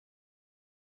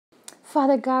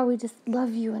Father God, we just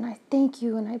love you, and I thank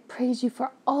you and I praise you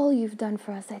for all you've done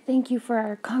for us. I thank you for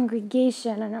our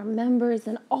congregation and our members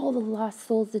and all the lost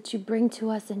souls that you bring to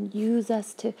us and use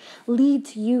us to lead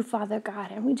to you, Father God.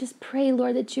 And we just pray,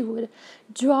 Lord, that you would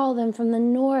draw them from the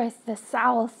north, the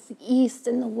south, the east,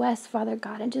 and the west, Father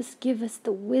God, and just give us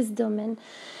the wisdom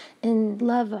and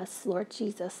love us, Lord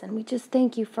Jesus. And we just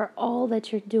thank you for all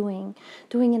that you're doing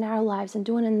in our lives and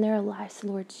doing in their lives,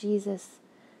 Lord Jesus.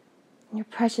 In your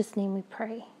precious name we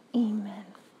pray. Amen.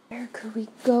 Where could we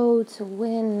go to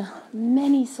win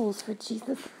many souls for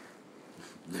Jesus?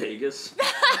 Vegas. That's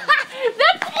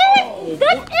it!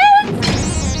 That's it!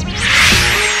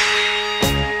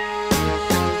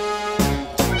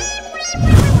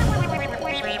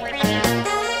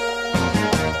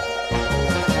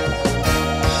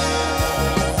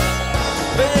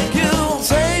 Thank you,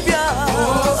 Savior.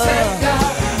 Oh, Savior.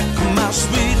 My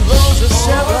sweet Rose of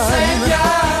Sharon.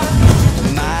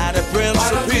 Mighty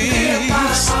Prince of Peace. Hear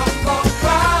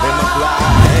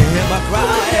my cry.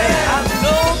 I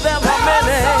know there are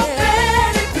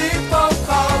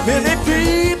many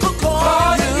people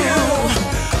call you.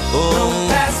 Oh, don't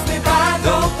pass me by,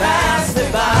 don't pass me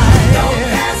by, don't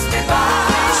pass me by.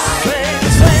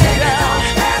 Savior, don't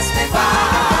pass me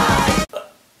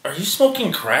by. Are you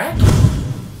smoking crack?